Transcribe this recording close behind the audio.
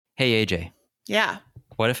Hey, AJ, Yeah.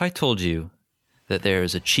 what if I told you that there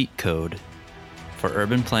is a cheat code for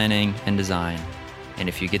urban planning and design, and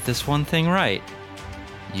if you get this one thing right,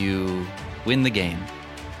 you win the game.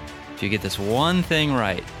 If you get this one thing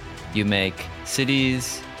right, you make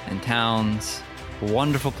cities and towns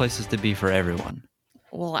wonderful places to be for everyone.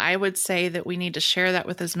 Well, I would say that we need to share that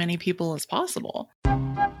with as many people as possible.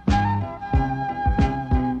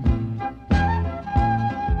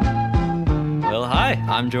 Well, hi,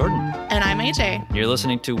 I'm Jordan. And I'm AJ. You're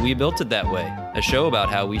listening to We Built It That Way, a show about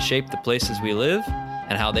how we shape the places we live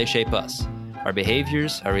and how they shape us, our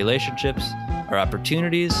behaviors, our relationships, our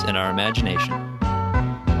opportunities, and our imagination.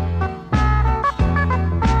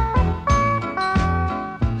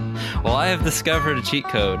 Well, I have discovered a cheat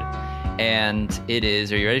code, and it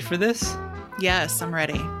is, are you ready for this? Yes, I'm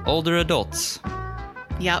ready. Older adults.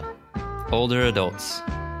 Yep. Older adults.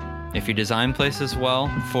 If you design places well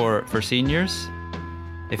for seniors,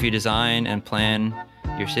 if you design and plan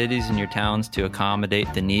your cities and your towns to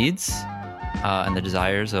accommodate the needs and the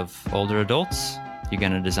desires of older adults, you're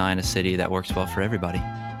going to design a city that works well for everybody.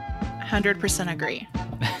 100% agree.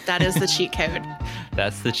 That is the cheat code.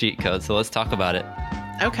 That's the cheat code. So let's talk about it.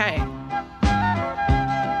 Okay.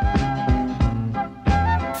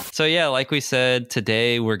 So yeah, like we said,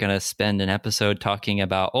 today we're going to spend an episode talking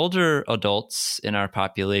about older adults in our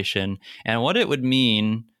population and what it would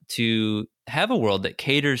mean to have a world that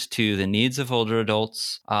caters to the needs of older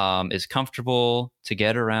adults, is comfortable to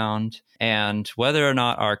get around, and whether or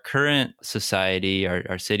not our current society,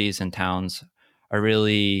 our cities and towns are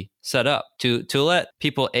really set up to let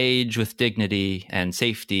people age with dignity and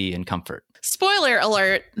safety and comfort. Spoiler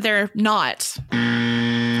alert, they're not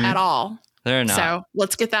at all. They're not. So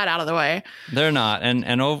let's get that out of the way. They're not. And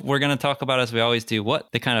we're going to talk about, as we always do,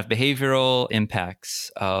 what the kind of behavioral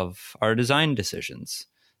impacts of our design decisions.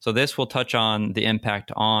 So this will touch on the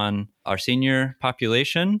impact on our senior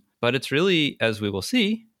population, but it's really, as we will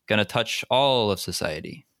see, going to touch all of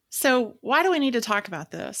society. So why do we need to talk about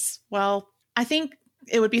this? Well, I think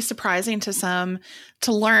it would be surprising to some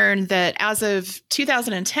to learn that as of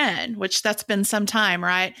 2010, which that's been some time,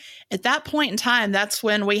 right? At that point in time, that's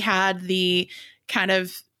when we had the kind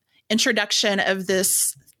of introduction of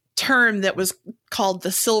this term that was called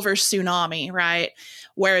the silver tsunami, right?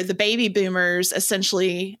 Where the baby boomers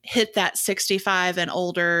essentially hit that 65 and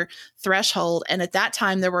older threshold. And at that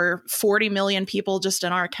time, there were 40 million people just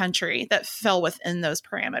in our country that fell within those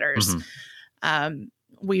parameters. Mm-hmm.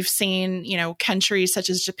 We've seen, countries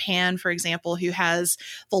such as Japan, for example, who has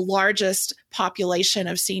the largest population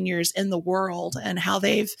of seniors in the world, and how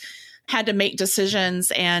they've had to make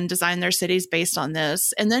decisions and design their cities based on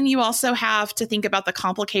this. And then you also have to think about the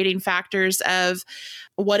complicating factors of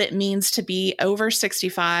what it means to be over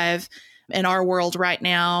 65 in our world right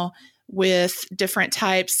now, with different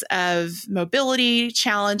types of mobility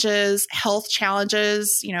challenges, health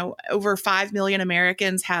challenges. Over 5 million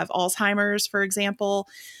Americans have Alzheimer's, for example.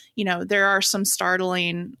 There are some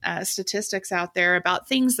startling statistics out there about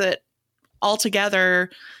things that altogether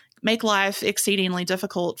make life exceedingly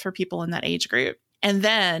difficult for people in that age group. And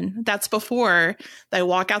then that's before they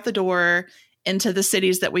walk out the door into the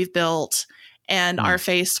cities that we've built and are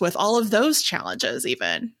faced with all of those challenges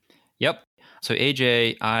even. Yep. So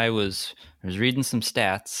AJ, I was reading some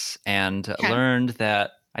stats and learned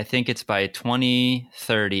that I think it's by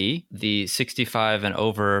 2030, the 65 and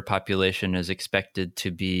over population is expected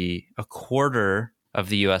to be a quarter of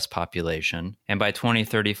the U.S. population, and by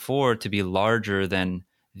 2034 to be larger than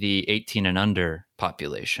the 18 and under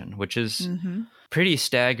population, which is pretty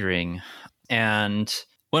staggering. And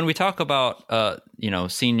when we talk about,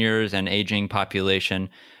 seniors and aging population,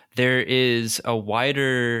 there is a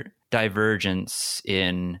wider divergence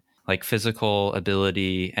in like physical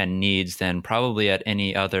ability and needs than probably at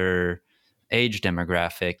any other age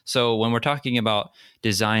demographic. So when we're talking about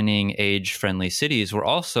designing age-friendly cities, we're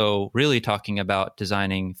also really talking about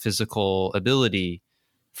designing physical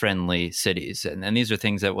ability-friendly cities. And these are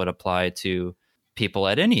things that would apply to people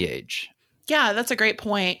at any age. Yeah, that's a great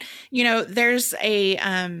point. There's a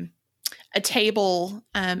table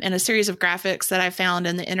and a series of graphics that I found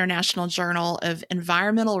in the International Journal of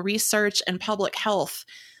Environmental Research and Public Health.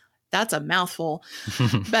 That's a mouthful.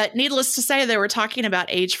 But needless to say, they were talking about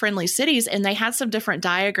age-friendly cities, and they had some different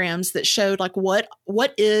diagrams that showed like what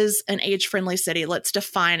is an age-friendly city? Let's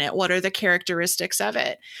define it. What are the characteristics of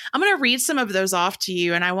it? I'm going to read some of those off to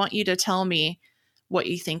you, and I want you to tell me what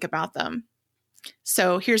you think about them.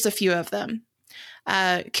 So here's a few of them.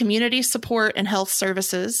 Community support and health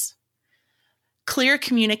services, clear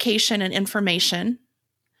communication and information,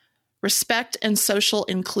 respect and social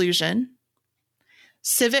inclusion,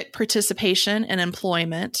 civic participation and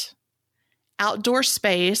employment, outdoor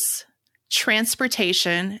space,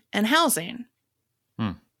 transportation, and housing.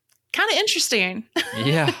 Kind of interesting.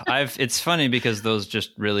 Yeah, it's funny because those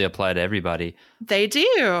just really apply to everybody. They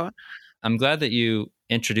do. I'm glad that you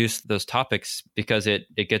introduced those topics because it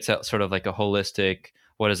gets at sort of like a holistic,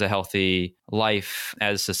 what is a healthy life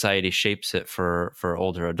as society shapes it for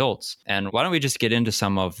older adults. And why don't we just get into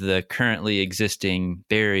some of the currently existing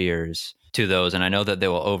barriers to those? And I know that they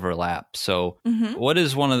will overlap. So what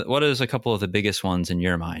is a couple of the biggest ones in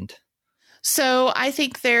your mind? So I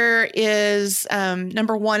think there is,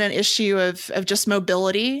 number one, an issue of just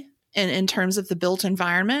mobility in terms of the built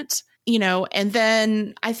environment, and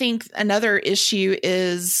then I think another issue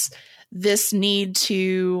is this need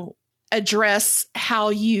to address how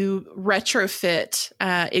you retrofit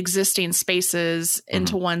existing spaces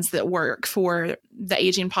into ones that work for the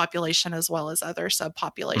aging population as well as other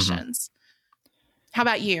subpopulations. How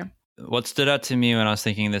about you? What stood out to me when I was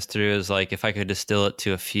thinking this through is like, if I could distill it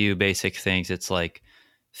to a few basic things, it's like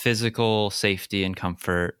physical safety and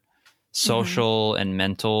comfort, social and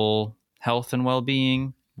mental health and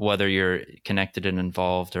well-being, whether you're connected and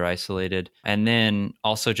involved or isolated, and then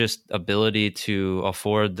also just ability to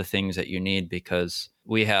afford the things that you need, because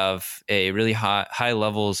we have a really high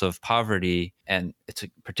levels of poverty, and it's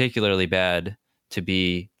particularly bad to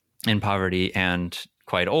be in poverty and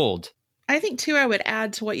quite old. I think, too, I would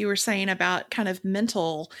add to what you were saying about kind of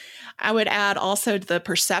mental, I would add also the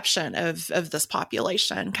perception of this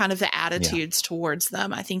population, kind of the attitudes towards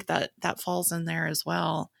them. I think that falls in there as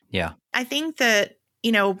well. Yeah. I think that,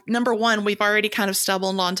 number one, we've already kind of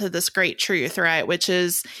stumbled onto this great truth, right? Which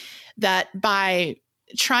is that by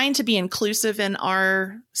trying to be inclusive in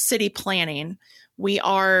our city planning, we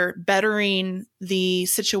are bettering the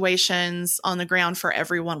situations on the ground for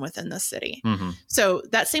everyone within the city. So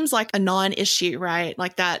that seems like a non-issue, right?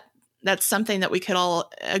 Like that's something that we could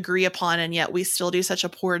all agree upon, and yet we still do such a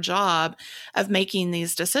poor job of making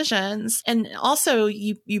these decisions. And also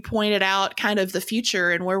you pointed out kind of the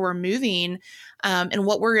future and where we're moving and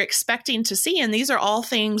what we're expecting to see. And these are all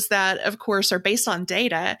things that, of course, are based on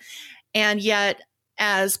data. And yet,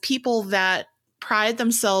 as people that pride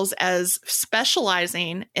themselves as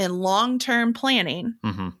specializing in long-term planning,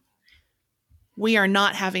 we are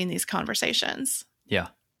not having these conversations. Yeah.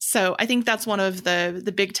 So I think that's one of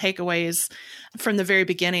the big takeaways from the very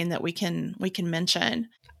beginning that we can mention.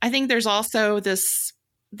 I think there's also this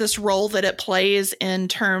role that it plays in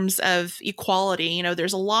terms of equality.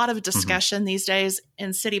 There's a lot of discussion these days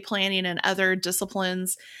in city planning and other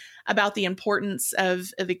disciplines about the importance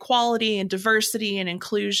of equality and diversity and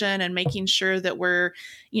inclusion, and making sure that we're,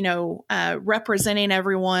 representing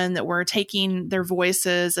everyone, that we're taking their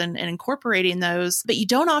voices and incorporating those. But you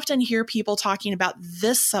don't often hear people talking about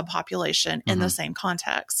this subpopulation in the same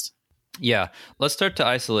context. Yeah. Let's start to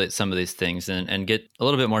isolate some of these things and get a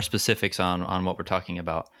little bit more specifics on what we're talking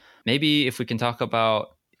about. Maybe if we can talk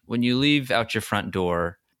about when you leave out your front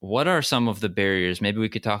door, what are some of the barriers? Maybe we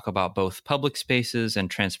could talk about both public spaces and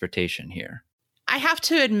transportation here. I have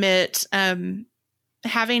to admit,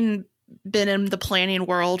 having been in the planning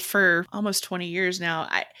world for almost 20 years now,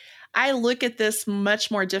 I look at this much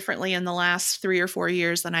more differently in the last 3 or 4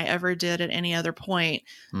 years than I ever did at any other point,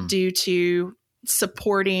 due to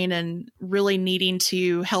supporting and really needing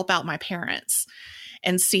to help out my parents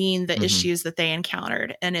and seeing the issues that they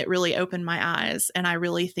encountered. And it really opened my eyes. And I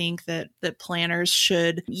really think that planners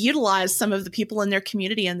should utilize some of the people in their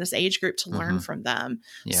community in this age group to learn from them.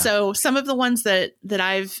 Yeah. So some of the ones that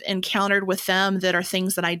I've encountered with them that are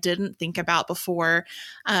things that I didn't think about before,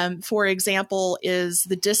 for example, is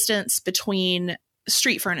the distance between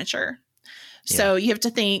street furniture. So you have to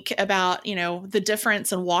think about, the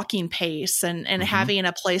difference in walking pace and having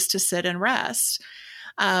a place to sit and rest.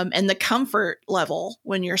 And the comfort level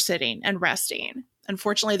when you're sitting and resting.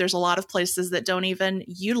 Unfortunately, there's a lot of places that don't even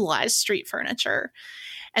utilize street furniture.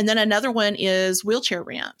 And then another one is wheelchair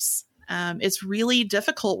ramps. It's really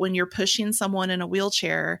difficult when you're pushing someone in a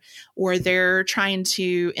wheelchair or they're trying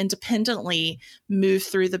to independently move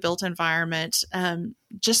through the built environment.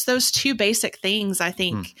 Just those two basic things, I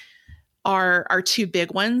think, are two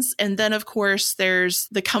big ones. And then, of course, there's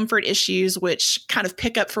the comfort issues, which kind of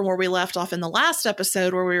pick up from where we left off in the last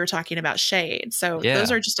episode where we were talking about shade. So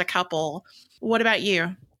those are just a couple. What about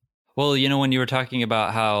you? Well, when you were talking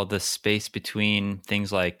about how the space between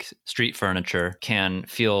things like street furniture can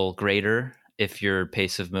feel greater if your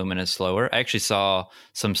pace of movement is slower, I actually saw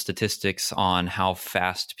some statistics on how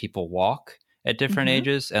fast people walk at different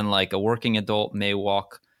ages. And like a working adult may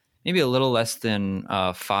walk maybe a little less than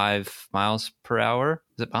 5 miles per hour.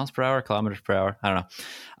 Is it miles per hour, kilometers per hour? I don't know.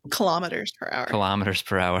 Kilometers per hour. Kilometers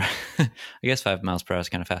per hour. I guess 5 miles per hour is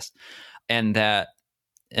kind of fast. And that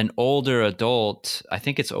an older adult, I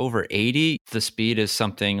think it's over 80, the speed is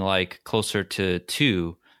something like closer to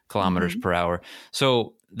 2 kilometers per hour.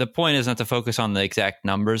 So the point is not to focus on the exact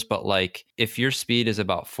numbers, but like if your speed is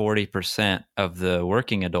about 40% of the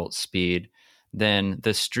working adult speed, then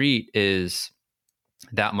the street is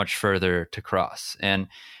that much further to cross. And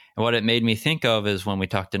what it made me think of is when we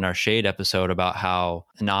talked in our shade episode about how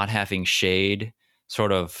not having shade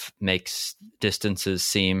sort of makes distances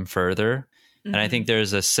seem further. And I think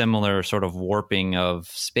there's a similar sort of warping of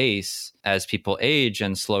space as people age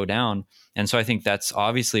and slow down. And so I think that's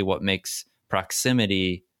obviously what makes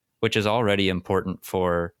proximity, which is already important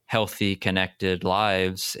for healthy, connected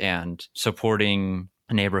lives and supporting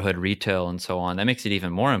neighborhood retail and so on, that makes it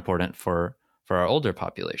even more important for our older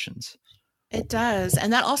populations. It does.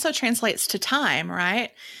 And that also translates to time,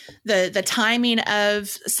 right? The timing of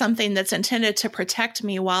something that's intended to protect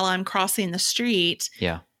me while I'm crossing the street.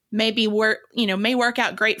 Yeah. May work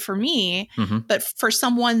out great for me, but for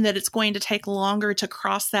someone that it's going to take longer to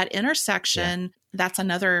cross that intersection, that's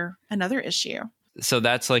another issue. So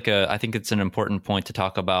that's I think it's an important point to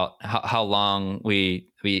talk about how long we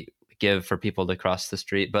give for people to cross the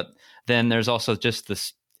street. But then there's also just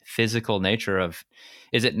this physical nature of,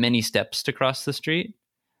 is it many steps to cross the street?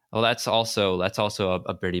 Well, that's also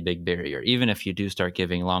a pretty big barrier, even if you do start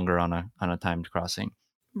giving longer on a timed crossing.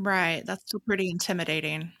 Right. That's still pretty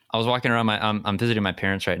intimidating. I was walking around I'm visiting my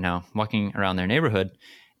parents right now, walking around their neighborhood,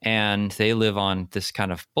 and they live on this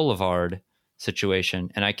kind of boulevard situation.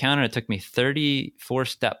 And I counted, it took me 34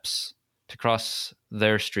 steps to cross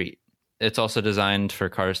their street. It's also designed for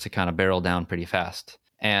cars to kind of barrel down pretty fast.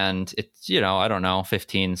 And it's, I don't know,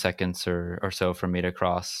 15 seconds or so for me to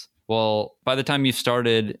cross. Well, by the time you've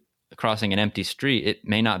started crossing an empty street, it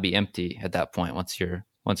may not be empty at that point once you're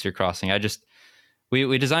crossing.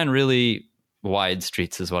 We design really wide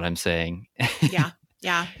streets is what I'm saying. Yeah.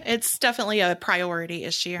 Yeah. It's definitely a priority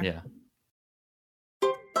issue. Yeah.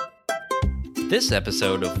 This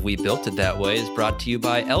episode of We Built It That Way is brought to you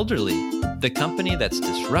by Elderly, the company that's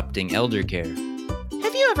disrupting elder care.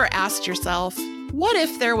 Have you ever asked yourself, what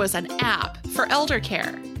if there was an app for elder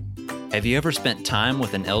care? Have you ever spent time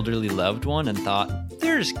with an elderly loved one and thought,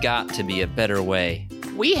 there's got to be a better way?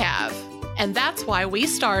 We have. And that's why we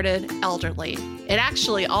started Elderly. It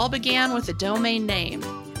actually all began with a domain name,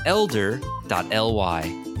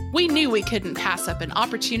 elder.ly. We knew we couldn't pass up an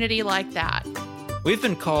opportunity like that. We've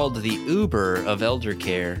been called the Uber of elder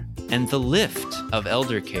care and the Lyft of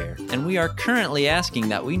elder care, and we are currently asking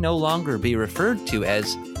that we no longer be referred to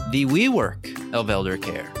as the WeWork of elder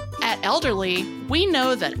care. At Elderly, we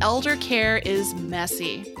know that elder care is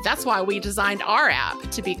messy. That's why we designed our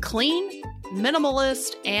app to be clean,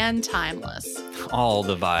 minimalist, and timeless. All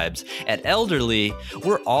the vibes. At Elderly,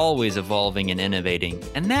 we're always evolving and innovating,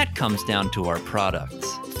 and that comes down to our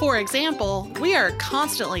products. For example, we are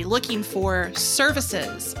constantly looking for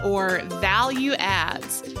services or value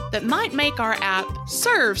adds that might make our app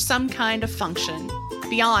serve some kind of function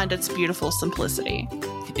beyond its beautiful simplicity.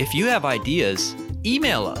 If you have ideas,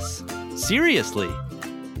 email us. Seriously.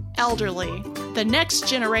 Elderly, the next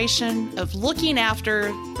generation of looking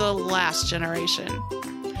after the last generation.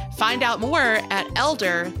 Find out more at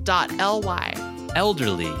elder.ly.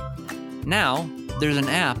 Elderly. Now, there's an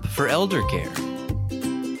app for elder care.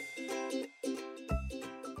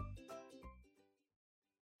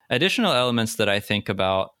 Additional elements that I think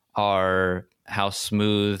about are how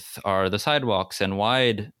smooth are the sidewalks and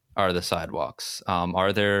wide are the sidewalks?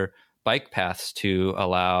 Are there bike paths to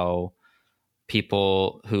allow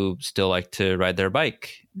people who still like to ride their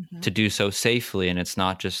bike to do so safely? And it's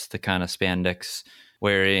not just the kind of spandex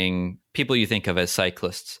wearing people you think of as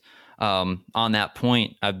cyclists. On that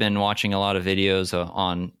point, I've been watching a lot of videos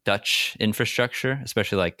on Dutch infrastructure,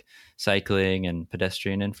 especially like cycling and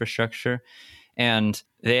pedestrian infrastructure. And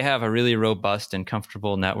they have a really robust and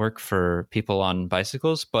comfortable network for people on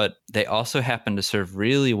bicycles, but they also happen to serve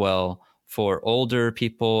really well for older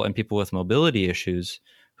people and people with mobility issues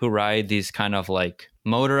who ride these kind of like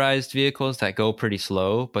motorized vehicles that go pretty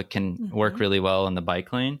slow, but can work really well in the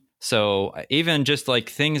bike lane. So even just like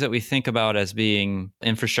things that we think about as being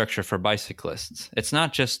infrastructure for bicyclists, it's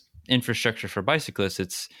not just infrastructure for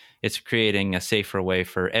bicyclists, it's creating a safer way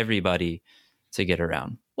for everybody to get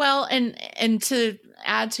around. Well, and to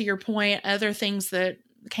add to your point, other things that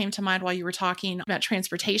came to mind while you were talking about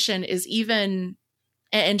transportation is even,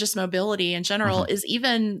 and just mobility in general, is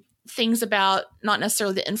even things about not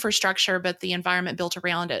necessarily the infrastructure, but the environment built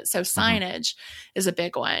around it. So signage is a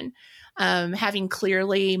big one. Having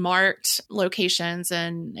clearly marked locations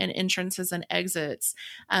and entrances and exits,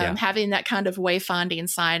 having that kind of wayfinding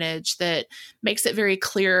signage that makes it very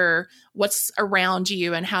clear what's around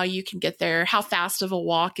you and how you can get there. How fast of a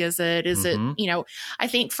walk is it? Is it, I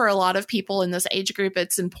think for a lot of people in this age group,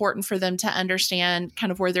 it's important for them to understand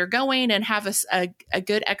kind of where they're going and have a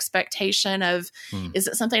good expectation of, is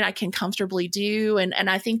it something I can comfortably do? And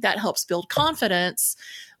I think that helps build confidence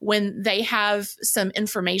when they have some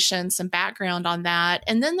information, some background on that.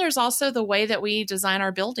 And then there's also the way that we design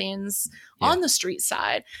our buildings on the street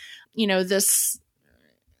side. This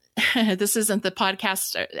isn't the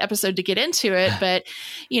podcast episode to get into it, but,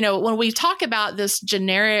 when we talk about this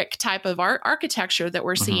generic type of architecture that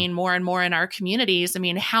we're seeing more and more in our communities, I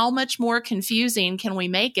mean, how much more confusing can we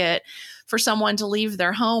make it for someone to leave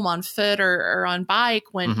their home on foot or on bike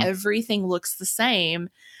when everything looks the same?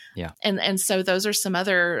 Yeah. And so those are some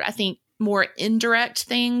other, I think, more indirect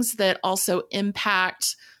things that also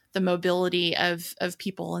impact the mobility of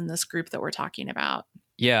people in this group that we're talking about.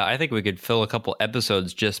 Yeah, I think we could fill a couple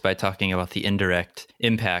episodes just by talking about the indirect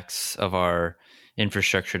impacts of our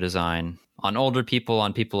infrastructure design on older people,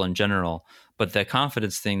 on people in general. But the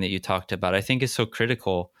confidence thing that you talked about, I think is so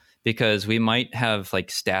critical because we might have like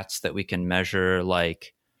stats that we can measure,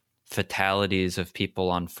 like fatalities of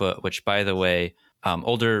people on foot, which, by the way,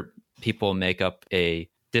 older people make up a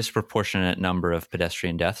disproportionate number of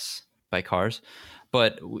pedestrian deaths by cars,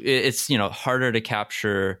 but it's, harder to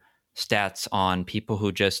capture stats on people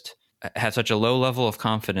who just have such a low level of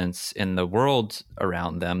confidence in the world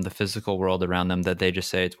around them, the physical world around them, that they just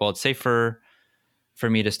say, it's safer for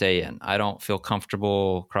me to stay in. I don't feel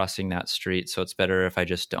comfortable crossing that street, so it's better if I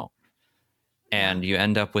just don't. And you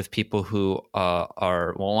end up with people who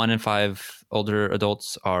are 1 in 5 older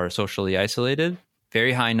adults are socially isolated,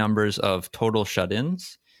 very high numbers of total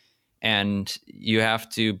shut-ins, and you have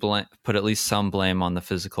to put at least some blame on the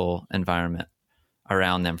physical environment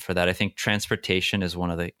around them for that. I think transportation is one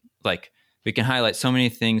of the, we can highlight so many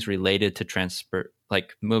things related to transport,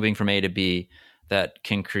 like moving from A to B, that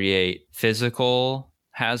can create physical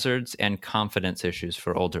hazards and confidence issues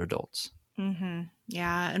for older adults.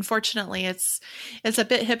 Yeah. Unfortunately, it's a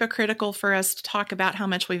bit hypocritical for us to talk about how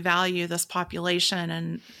much we value this population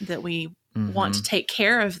and that we want to take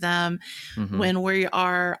care of them when we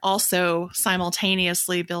are also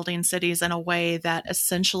simultaneously building cities in a way that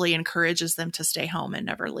essentially encourages them to stay home and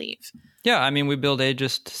never leave. Yeah. I mean, we build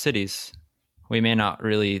ageist cities. We may not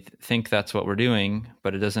really think that's what we're doing,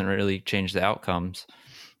 but it doesn't really change the outcomes.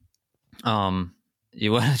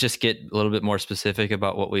 You want to just get a little bit more specific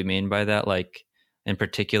about what we mean by that? Like, in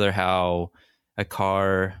particular, how a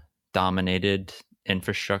car-dominated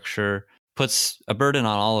infrastructure puts a burden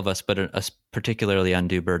on all of us, but a particularly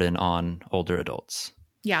undue burden on older adults.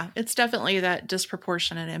 Yeah, it's definitely that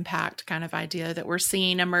disproportionate impact kind of idea that we're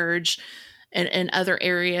seeing emerge in other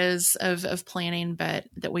areas of planning, but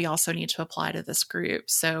that we also need to apply to this group.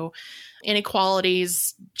 So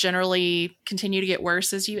inequalities generally continue to get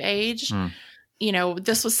worse as you age.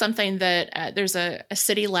 This was something that there's a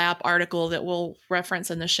City Lab article that we'll reference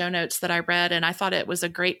in the show notes that I read, and I thought it was a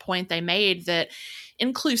great point they made that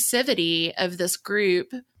inclusivity of this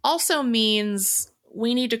group also means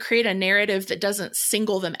we need to create a narrative that doesn't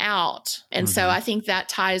single them out. And so I think that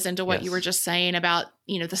ties into what you were just saying about,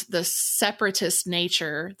 the separatist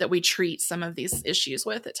nature that we treat some of these issues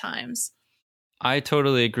with at times. I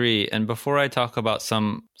totally agree. And before I talk about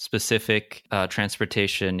some specific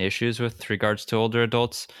transportation issues with regards to older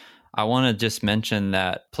adults, I want to just mention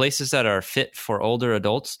that places that are fit for older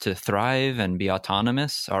adults to thrive and be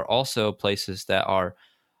autonomous are also places that are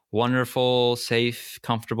wonderful, safe,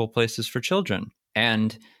 comfortable places for children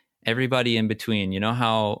and everybody in between. You know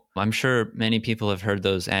how I'm sure many people have heard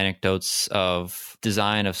those anecdotes of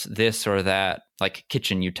design of this or that, like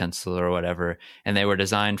kitchen utensil or whatever, and they were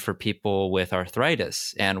designed for people with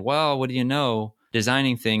arthritis. And well, what do you know?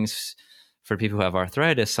 Designing things for people who have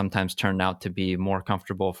arthritis sometimes turn out to be more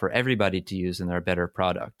comfortable for everybody to use and they're a better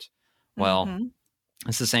product. Well,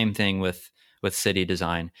 it's the same thing with city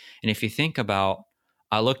design. And if you think about,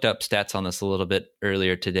 I looked up stats on this a little bit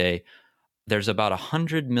earlier today. There's about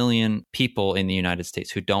 100 million people in the United States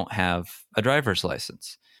who don't have a driver's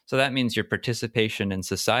license. So that means your participation in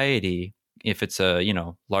society, if it's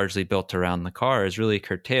largely built around the car, is really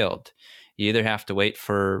curtailed. You either have to wait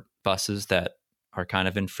for buses that are kind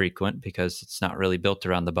of infrequent because it's not really built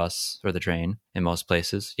around the bus or the train in most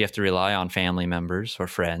places. You have to rely on family members or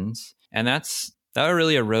friends. And that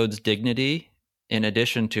really erodes dignity, in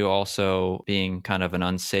addition to also being kind of an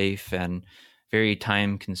unsafe and very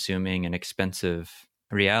time consuming and expensive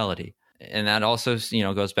reality. And that also,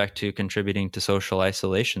 goes back to contributing to social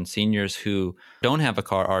isolation. Seniors who don't have a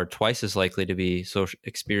car are twice as likely to be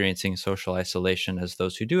experiencing social isolation as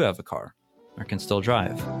those who do have a car or can still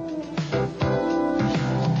drive.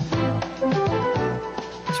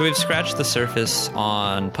 So we've scratched the surface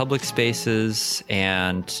on public spaces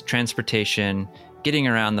and transportation, getting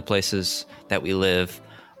around the places that we live.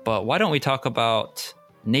 But why don't we talk about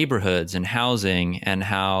neighborhoods and housing and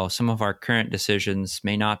how some of our current decisions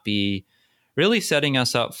may not be really setting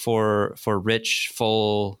us up for rich,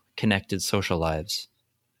 full, connected social lives?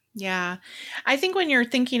 Yeah. I think when you're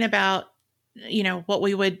thinking about, what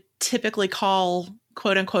we would typically call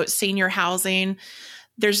quote unquote senior housing,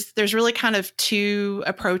 there's really kind of two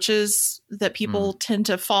approaches that people tend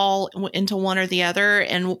to fall into, one or the other.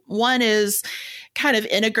 And one is kind of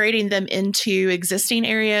integrating them into existing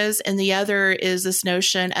areas. And the other is this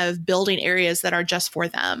notion of building areas that are just for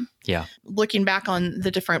them. Yeah. Looking back on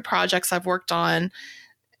the different projects I've worked on,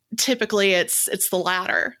 typically it's the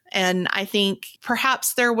latter. And I think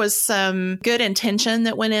perhaps there was some good intention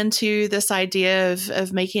that went into this idea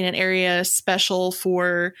of making an area special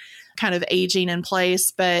for kind of aging in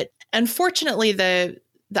place. But unfortunately, the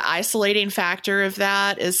isolating factor of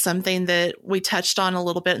that is something that we touched on a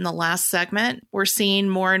little bit in the last segment. We're seeing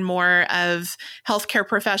more and more of healthcare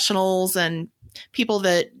professionals and people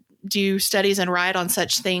that do studies and write on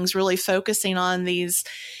such things really focusing on these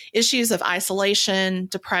issues of isolation,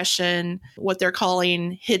 depression, what they're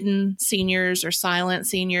calling hidden seniors or silent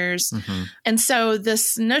seniors. Mm-hmm. And so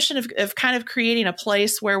this notion of kind of creating a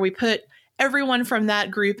place where we put everyone from that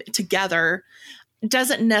group together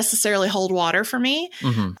doesn't necessarily hold water for me.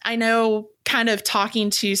 Mm-hmm. I know, kind of talking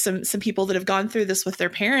to some people that have gone through this with their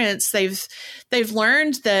parents, they've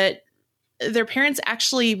learned that their parents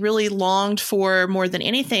actually really longed for, more than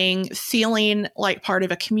anything, feeling like part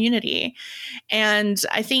of a community. And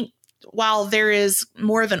I think while there is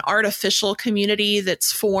more of an artificial community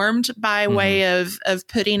that's formed by way of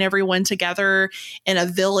putting everyone together in a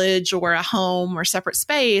village or a home or separate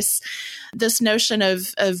space, this notion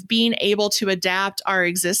of being able to adapt our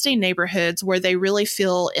existing neighborhoods where they really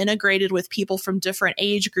feel integrated with people from different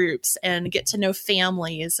age groups and get to know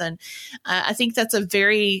families. And I think that's a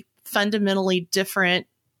very fundamentally different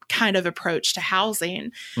kind of approach to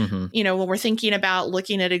housing. Mm-hmm. When we're thinking about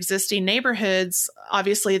looking at existing neighborhoods,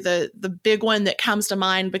 obviously the big one that comes to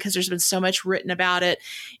mind, because there's been so much written about it,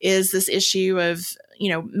 is this issue of,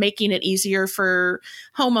 making it easier for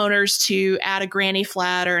homeowners to add a granny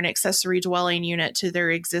flat or an accessory dwelling unit to their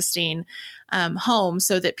existing home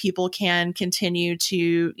so that people can continue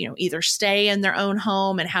to, either stay in their own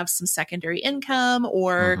home and have some secondary income,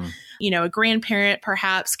 or, a grandparent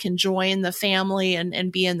perhaps can join the family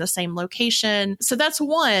and be in the same location. So that's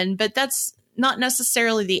one, but that's not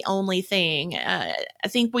necessarily the only thing. I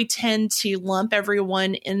think we tend to lump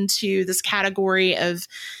everyone into this category of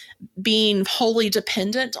being wholly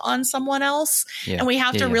dependent on someone else. Yeah. And we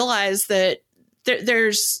have to realize that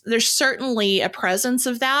there's certainly a presence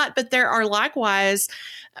of that, but there are likewise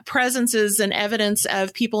presences and evidence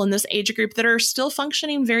of people in this age group that are still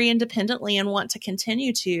functioning very independently and want to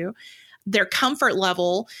continue to. Their comfort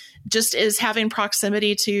level just is having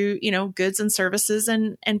proximity to, goods and services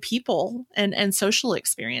and people and social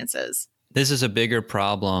experiences. This is a bigger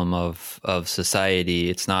problem of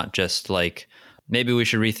society. It's not just like, maybe we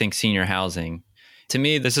should rethink senior housing. To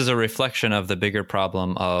me, this is a reflection of the bigger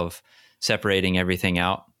problem of separating everything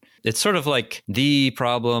out. It's sort of like the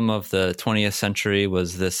problem of the 20th century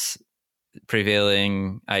was this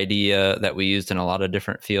prevailing idea that we used in a lot of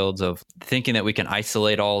different fields of thinking that we can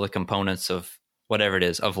isolate all the components of whatever it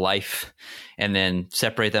is of life and then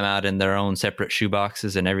separate them out in their own separate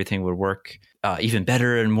shoeboxes and everything would work even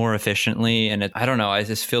better and more efficiently. And I don't know, it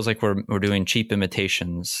just feels like we're doing cheap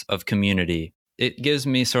imitations of community. It gives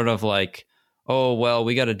me sort of like, oh, well,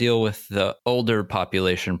 we got to deal with the older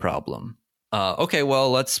population problem. Okay,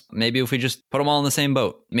 well, maybe if we just put them all in the same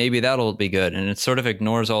boat, maybe that'll be good. And it sort of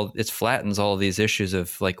it flattens all of these issues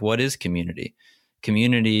of like, what is community?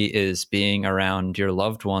 Community is being around your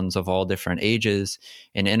loved ones of all different ages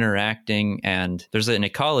and interacting. And there's an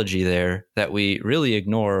ecology there that we really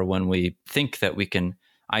ignore when we think that we can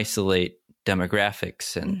isolate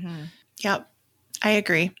demographics. And Yep, I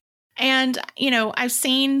agree. And, I've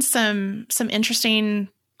seen some interesting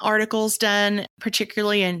articles done,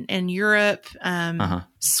 particularly in Europe.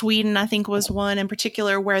 Sweden, I think, was one in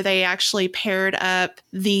particular where they actually paired up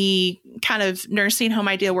the kind of nursing home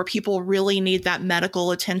idea where people really need that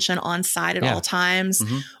medical attention on site at all times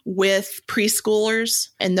with preschoolers.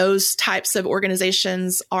 And those types of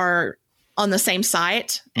organizations are on the same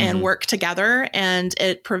site and work together, and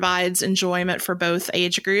it provides enjoyment for both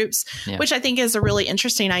age groups, which I think is a really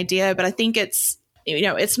interesting idea. But I think it's,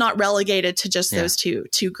 it's not relegated to just those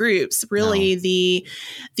two groups. Really,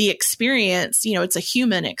 the experience, it's a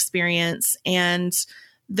human experience, and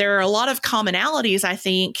there are a lot of commonalities, I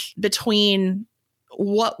think, between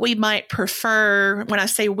what we might prefer. When I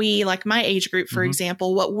say we, like my age group, for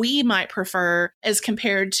example, what we might prefer as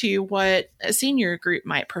compared to what a senior group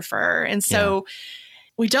might prefer. And so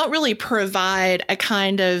we don't really provide a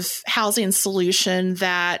kind of housing solution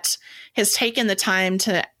that has taken the time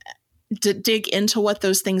to dig into what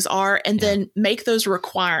those things are and then make those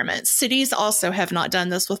requirements. Cities also have not done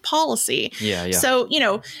this with policy. So,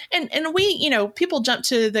 and we, people jump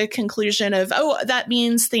to the conclusion of, that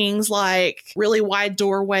means things like really wide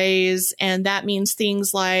doorways. And that means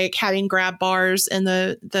things like having grab bars in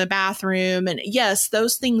the bathroom. And yes,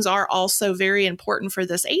 those things are also very important for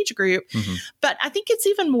this age group. But I think it's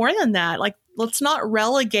even more than that. Like, let's not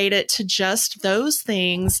relegate it to just those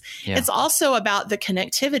things. It's also about the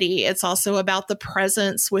connectivity. It's also about the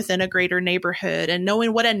presence within a greater neighborhood and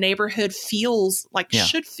knowing what a neighborhood feels like,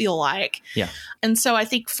 should feel like. And so I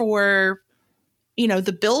think for,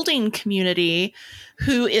 the building community,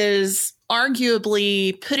 who is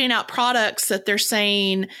arguably putting out products that they're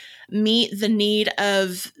saying meet the need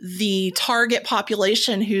of the target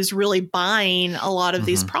population who's really buying a lot of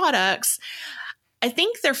these products, I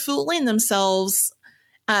think they're fooling themselves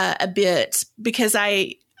a bit, because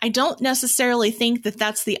I don't necessarily think that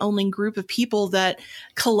that's the only group of people that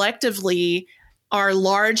collectively are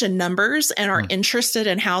large in numbers and are interested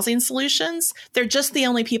in housing solutions. They're just the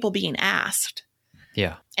only people being asked.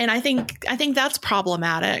 And I think that's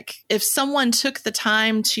problematic. If someone took the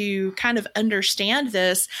time to kind of understand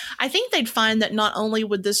this, I think they'd find that not only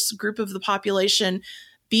would this group of the population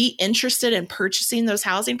be interested in purchasing those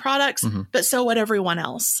housing products, but so would everyone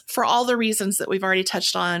else. For all the reasons that we've already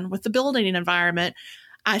touched on with the building environment,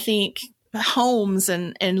 I think homes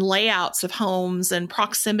and layouts of homes and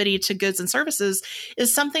proximity to goods and services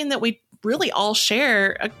is something that we really all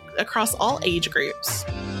share across all age groups.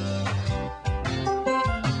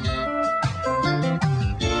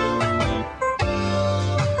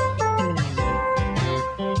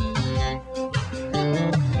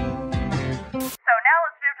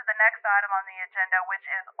 Item on the agenda, which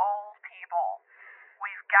is old people.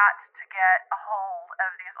 We've got to get a hold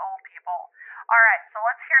of these old people. All right, so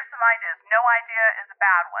let's hear some ideas. No idea is a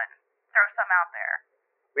bad one. Throw some out there.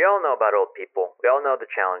 We all know about old people. We all know the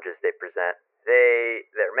challenges they present.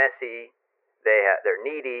 They're messy. They're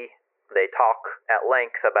needy. They talk at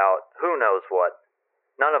length about who knows what.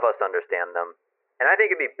 None of us understand them. And I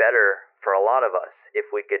think it'd be better for a lot of us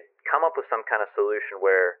if we could come up with some kind of solution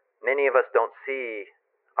where many of us don't see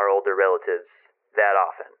our older relatives that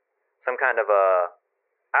often. Some kind of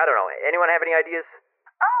I don't know. Anyone have any ideas?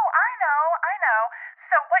 Oh, I know.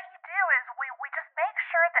 So what you do is we just make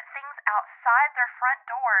sure that things outside their front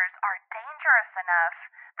doors are dangerous enough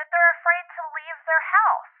that they're afraid to leave their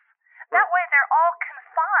house. That way they're all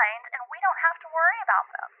confined and we don't have to worry about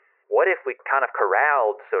them. What if we kind of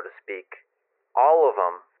corralled, so to speak, all of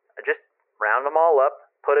them, just round them all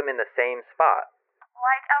up, put them in the same spot?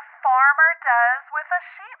 Like a farmer does with a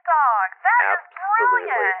sheepdog. That is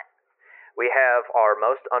brilliant. We have our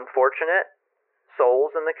most unfortunate souls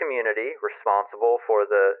in the community responsible for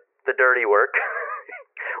the dirty work.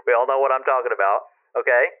 We all know what I'm talking about,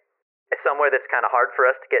 okay? It's somewhere that's kind of hard for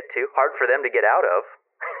us to get to, hard for them to get out of,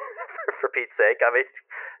 for Pete's sake. I mean,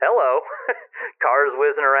 hello. Cars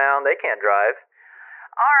whizzing around, they can't drive.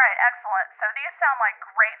 All right, excellent. So these sound like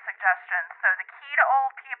great suggestions. So the key to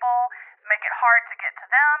old people, make it hard to get to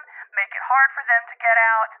them, make it hard for them to get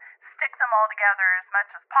out, stick them all together as much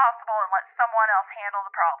as possible, and let someone else handle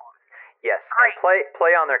the problems. Yes, great. And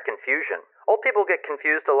play on their confusion. Old people get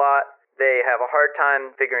confused a lot. They have a hard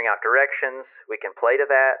time figuring out directions. We can play to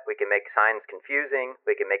that. We can make signs confusing.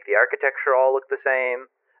 We can make the architecture all look the same.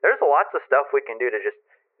 There's lots of stuff we can do to just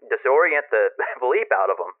disorient the bleep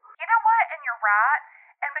out of them. You know what? And you're right.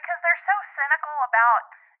 And because they're so cynical about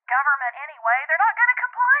government anyway, they're not going to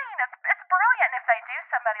complain. It's brilliant. And if they do,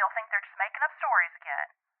 somebody will think they're just making up stories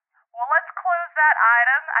again. Well, let's close that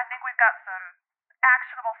item. I think we've got some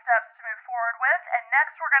actionable steps to move forward with. And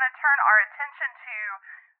next, we're going to turn our attention to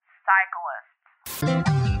cyclists.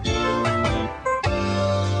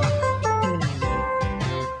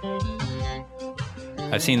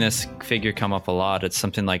 I've seen this figure come up a lot. It's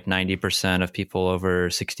something like 90% of people over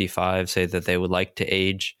 65 say that they would like to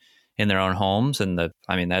age in their own homes. And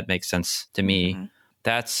that makes sense to me. Mm-hmm.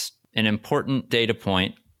 That's an important data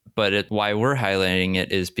point. But why we're highlighting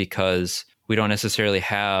it is because we don't necessarily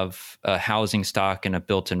have a housing stock and a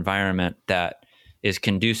built environment that is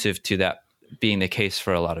conducive to that being the case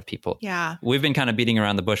for a lot of people. Yeah. We've been kind of beating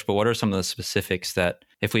around the bush, but what are some of the specifics that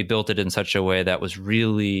if we built it in such a way that was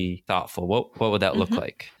really thoughtful, what would that look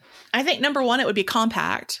like? I think number one, it would be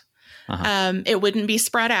compact. It wouldn't be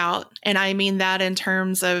spread out. And I mean that in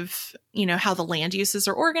terms of, how the land uses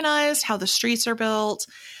are organized, how the streets are built,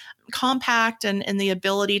 compact, and the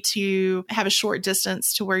ability to have a short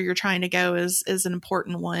distance to where you're trying to go is an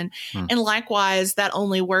important one. And likewise, that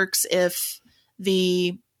only works if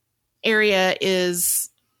the area is,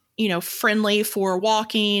 friendly for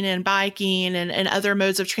walking and biking and other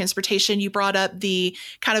modes of transportation. You brought up the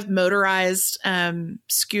kind of motorized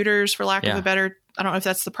scooters, for lack of a better, I don't know if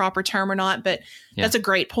that's the proper term or not, but that's a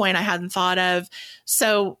great point I hadn't thought of.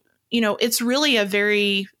 So, it's really a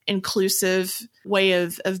very inclusive way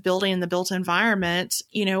of building the built environment.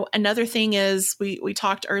 Another thing is we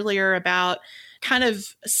talked earlier about kind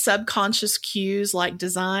of subconscious cues like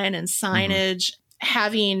design and signage.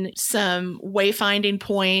 Having some wayfinding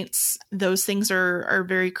points, those things are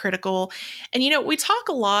very critical. And, we talk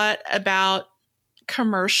a lot about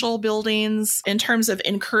commercial buildings in terms of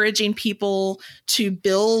encouraging people to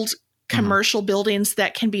build commercial buildings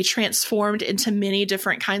that can be transformed into many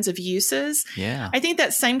different kinds of uses. Yeah. I think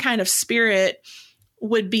that same kind of spirit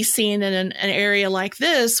would be seen in an area like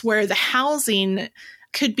this, where the housing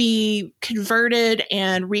could be converted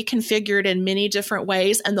and reconfigured in many different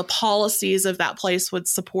ways, and the policies of that place would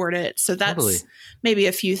support it. So that's maybe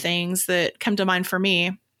a few things that come to mind for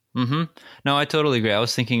me. No, I totally agree. I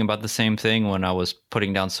was thinking about the same thing when I was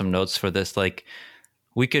putting down some notes for this. Like,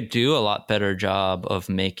 we could do a lot better job of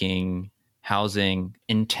making housing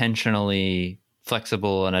intentionally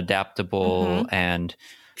flexible and adaptable and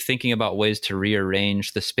thinking about ways to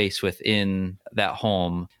rearrange the space within that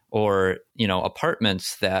home. Or,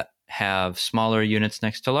 apartments that have smaller units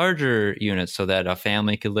next to larger units so that a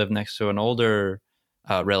family could live next to an older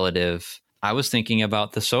relative. I was thinking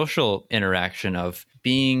about the social interaction of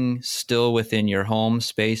being still within your home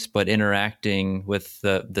space, but interacting with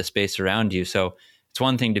the space around you. So it's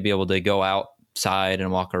one thing to be able to go outside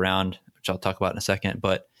and walk around, which I'll talk about in a second.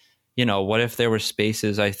 But, what if there were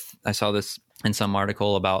spaces? I saw this in some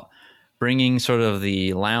article about bringing sort of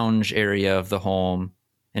the lounge area of the home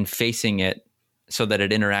and facing it so that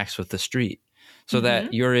it interacts with the street, so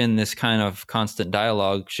that you're in this kind of constant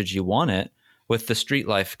dialogue, should you want it, with the street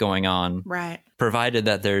life going on, right? Provided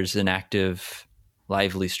that there's an active,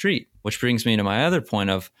 lively street. Which brings me to my other point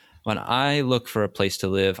of, when I look for a place to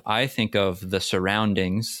live, I think of the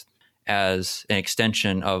surroundings as an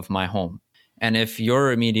extension of my home. And if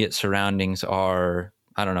your immediate surroundings are,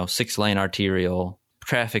 6-lane arterial,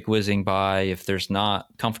 traffic whizzing by, if there's not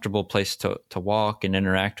comfortable place to walk and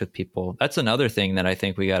interact with people, that's another thing that I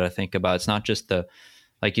think we got to think about. It's not just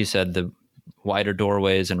like you said, the wider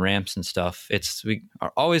doorways and ramps and stuff. We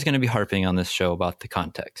are always going to be harping on this show about the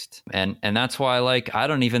context. And that's why, I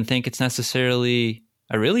don't even think it's necessarily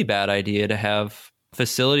a really bad idea to have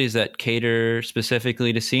facilities that cater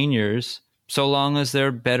specifically to seniors, so long as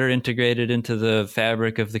they're better integrated into the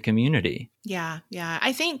fabric of the community. Yeah.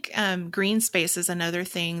 I think green space is another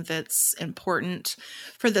thing that's important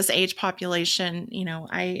for this age population.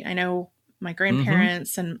 I know my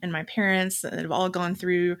grandparents and my parents that have all gone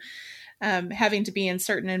through having to be in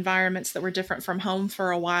certain environments that were different from home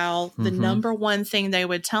for a while. The number one thing they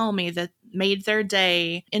would tell me that made their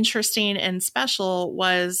day interesting and special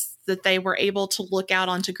was that they were able to look out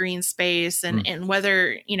onto green space and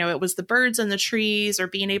whether, it was the birds and the trees or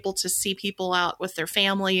being able to see people out with their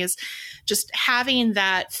families, just having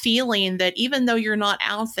that feeling that even though you're not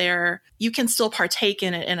out there, you can still partake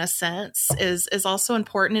in it in a sense is also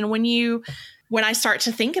important. And when I start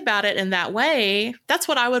to think about it in that way, that's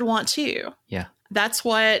what I would want too. Yeah. That's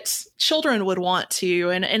what children would want to.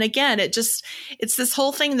 And again, it's this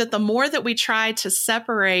whole thing that the more that we try to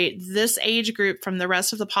separate this age group from the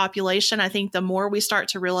rest of the population, I think the more we start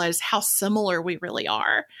to realize how similar we really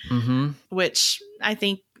are, which I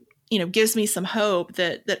think, gives me some hope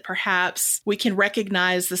that perhaps we can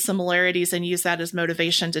recognize the similarities and use that as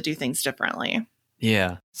motivation to do things differently.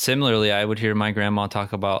 Yeah. Similarly, I would hear my grandma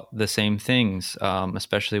talk about the same things,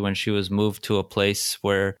 especially when she was moved to a place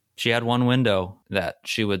where she had one window that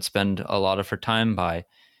she would spend a lot of her time by,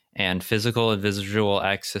 and physical and visual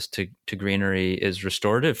access to greenery is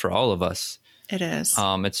restorative for all of us. It is.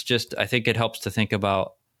 It's just, I think it helps to think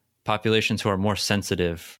about populations who are more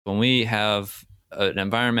sensitive. When we have an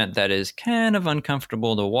environment that is kind of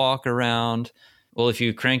uncomfortable to walk around, well, if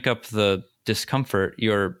you crank up the discomfort,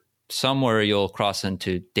 you're somewhere you'll cross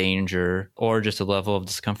into danger or just a level of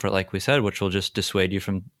discomfort, like we said, which will just dissuade you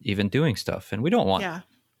from even doing stuff. And we don't want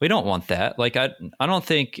that. Like, I don't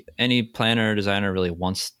think any planner or designer really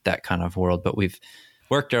wants that kind of world, but we've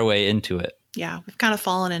worked our way into it. Yeah, we've kind of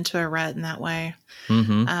fallen into a rut in that way.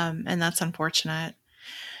 And that's unfortunate.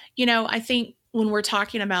 I think when we're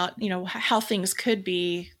talking about, how things could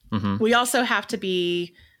be, we also have to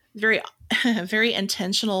be very, very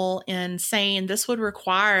intentional in saying this would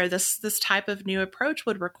require, this type of new approach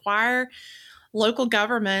would require local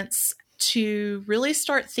governments to really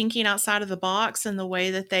start thinking outside of the box in the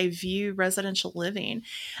way that they view residential living.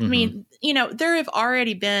 I mean, there have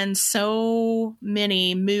already been so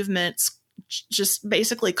many movements just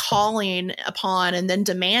basically calling upon and then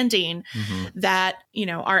demanding that,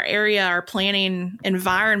 our area, our planning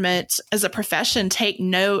environment as a profession take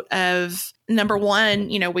note of, number one,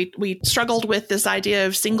 we struggled with this idea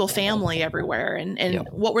of single family everywhere and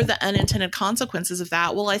what were the unintended consequences of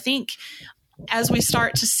that? Well, I think as we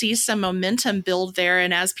start to see some momentum build there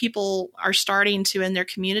and as people are starting to in their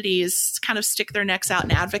communities kind of stick their necks out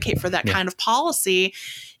and advocate for that kind of policy,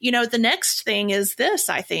 the next thing is this,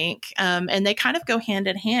 I think, and they kind of go hand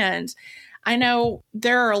in hand. I know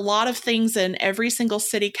there are a lot of things in every single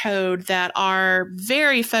city code that are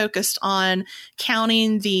very focused on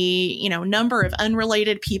counting the, number of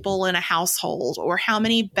unrelated people in a household or how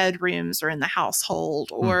many bedrooms are in the household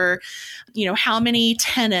or, how many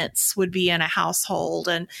tenants would be in a household.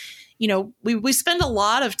 And, we spend a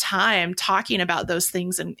lot of time talking about those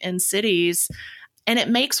things in cities, and it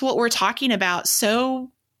makes what we're talking about so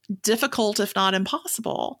difficult, if not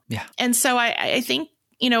impossible. Yeah. And so I think,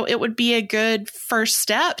 it would be a good first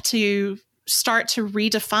step to start to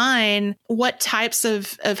redefine what types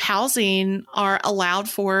of housing are allowed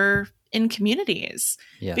for in communities.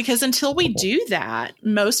 Yes. Because until we do that,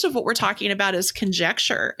 most of what we're talking about is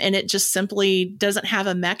conjecture, and it just simply doesn't have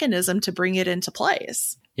a mechanism to bring it into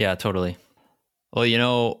place. Yeah, totally.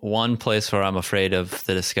 Well, one place where I'm afraid of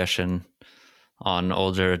the discussion on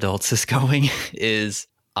older adults is going is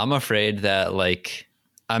I'm afraid that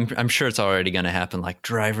I'm sure it's already going to happen. Like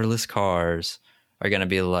driverless cars are going to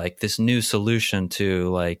be like this new solution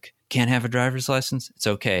to can't have a driver's license. It's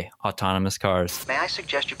okay. Autonomous cars. May I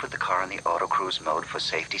suggest you put the car on the auto cruise mode for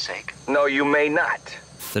safety's sake? No, you may not.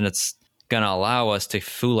 Then it's going to allow us to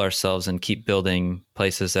fool ourselves and keep building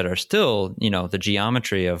places that are still, the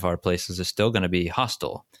geometry of our places is still going to be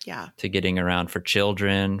hostile to getting around for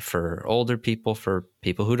children, for older people, for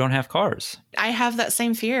people who don't have cars. I have that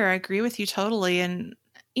same fear. I agree with you totally. And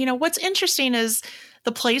what's interesting is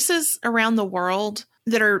the places around the world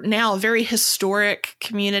that are now very historic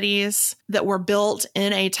communities that were built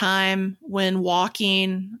in a time when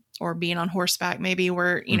walking or being on horseback maybe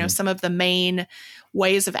were, some of the main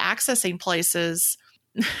ways of accessing places.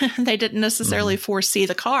 They didn't necessarily foresee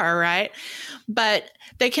the car, right? But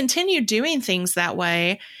they continue doing things that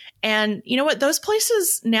way. And you know what? Those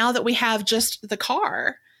places, now that we have just the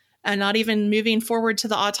car, and not even moving forward to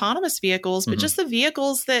the autonomous vehicles, but just the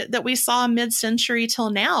vehicles that we saw mid-century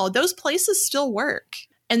till now, those places still work.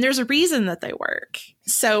 And there's a reason that they work.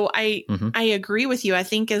 So I agree with you. I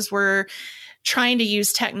think as we're trying to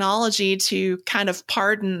use technology to kind of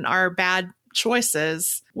pardon our bad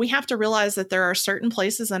choices, we have to realize that there are certain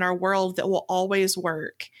places in our world that will always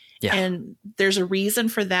work. Yeah. And there's a reason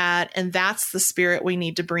for that. And that's the spirit we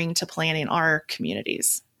need to bring to planning our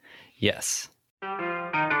communities. Yes.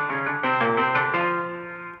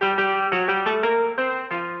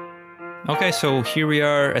 Okay, so here we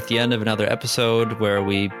are at the end of another episode where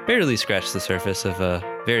we barely scratched the surface of a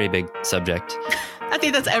very big subject. I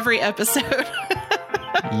think that's every episode.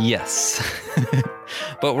 Yes.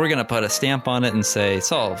 But we're going to put a stamp on it and say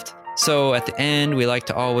solved. So at the end, we like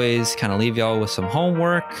to always kind of leave y'all with some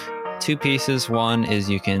homework. 2 pieces. One is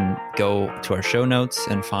you can go to our show notes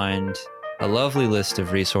and find a lovely list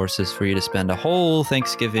of resources for you to spend a whole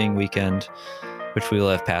Thanksgiving weekend, which we will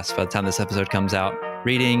have passed by the time this episode comes out,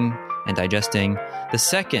 reading and digesting. The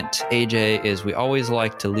second, AJ, is we always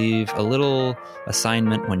like to leave a little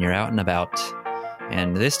assignment when you're out and about.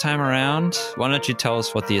 And this time around, why don't you tell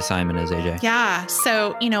us what the assignment is, AJ? Yeah.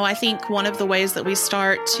 So, I think one of the ways that we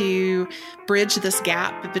start to bridge this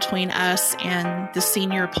gap between us and the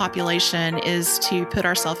senior population is to put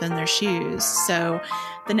ourselves in their shoes. So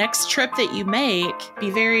the next trip that you make, be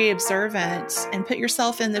very observant and put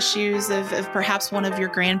yourself in the shoes of perhaps one of your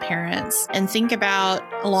grandparents and think about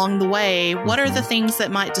along the way, what are the things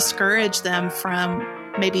that might discourage them from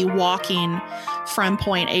maybe walking from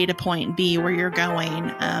point A to point B where you're going?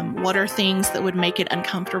 What are things that would make it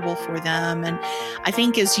uncomfortable for them? And I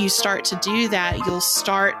think as you start to do that, you'll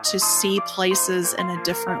start to see places in a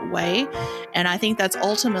different way. And I think that's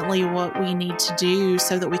ultimately what we need to do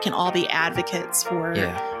so that we can all be advocates for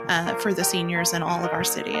the seniors in all of our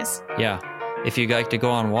cities. Yeah. If you like to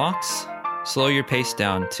go on walks, slow your pace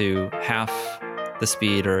down to half the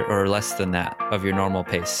speed or less than that of your normal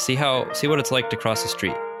pace. See what it's like to cross the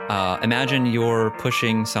street. Imagine you're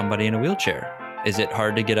pushing somebody in a wheelchair. Is it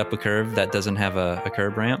hard to get up a curve that doesn't have a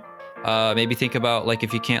curb ramp? Maybe think about like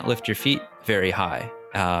if you can't lift your feet very high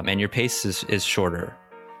and your pace is shorter.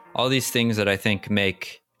 All these things that I think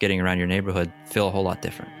make getting around your neighborhood feel a whole lot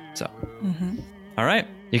different. So, All right.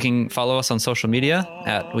 You can follow us on social media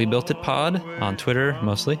at We Built It Pod on Twitter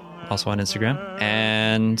mostly, also on Instagram.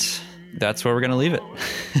 And that's where we're going to leave it.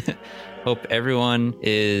 Hope everyone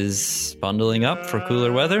is bundling up for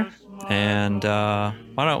cooler weather. And why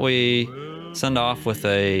don't we send off with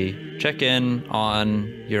a check-in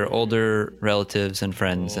on your older relatives and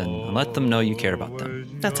friends and let them know you care about them.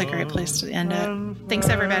 That's a great place to end it. Thanks,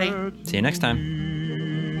 everybody. See you next time.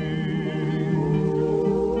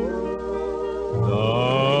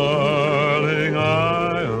 Darling,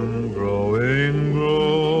 I am growing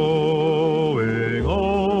old.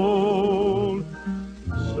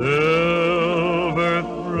 Silver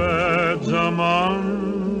threads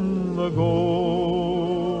among the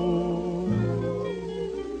gold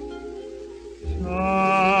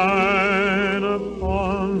shine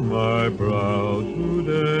upon my brow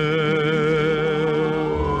today.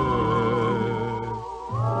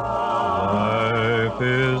 Life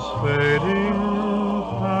is fading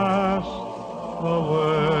fast away.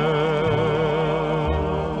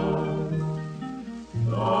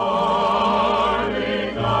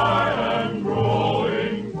 Darling, I am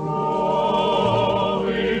growing old.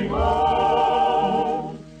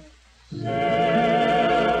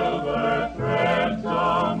 Silver threads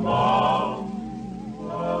among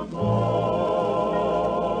the gold.